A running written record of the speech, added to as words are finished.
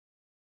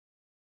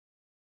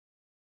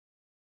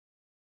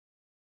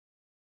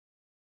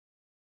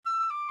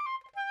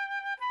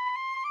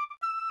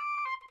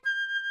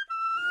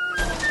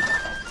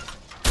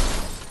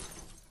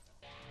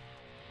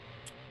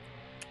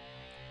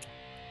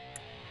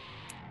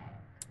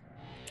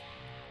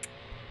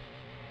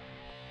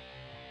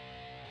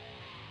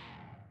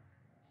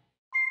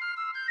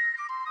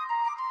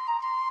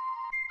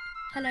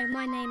Hello,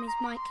 my name is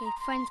Mikey.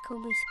 Friends call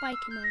me Spiky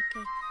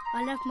Mikey.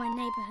 I love my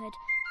neighbourhood.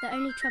 The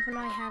only trouble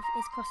I have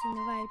is crossing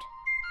the road.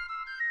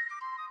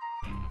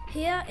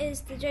 Here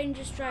is the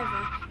dangerous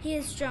driver. He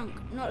is drunk,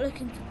 not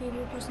looking for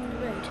people crossing the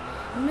road.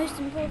 And most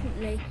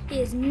importantly, he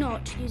is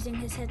not using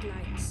his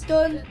headlights.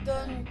 Dun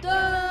dun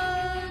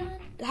dun!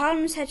 The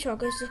harmless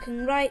hedgehog is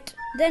looking right,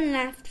 then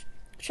left,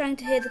 trying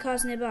to hear the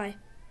cars nearby.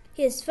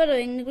 He is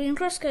following the green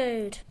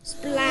crosscode.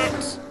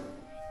 Splat!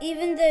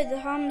 Even though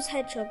the harmless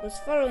hedgehog was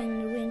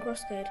following the green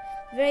crosscode,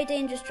 the very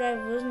dangerous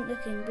driver wasn't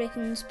looking,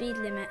 breaking the speed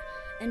limit,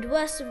 and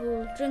worst of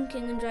all,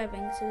 drinking and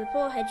driving, so the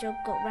poor hedgehog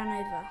got run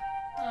over.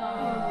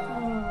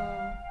 Aww.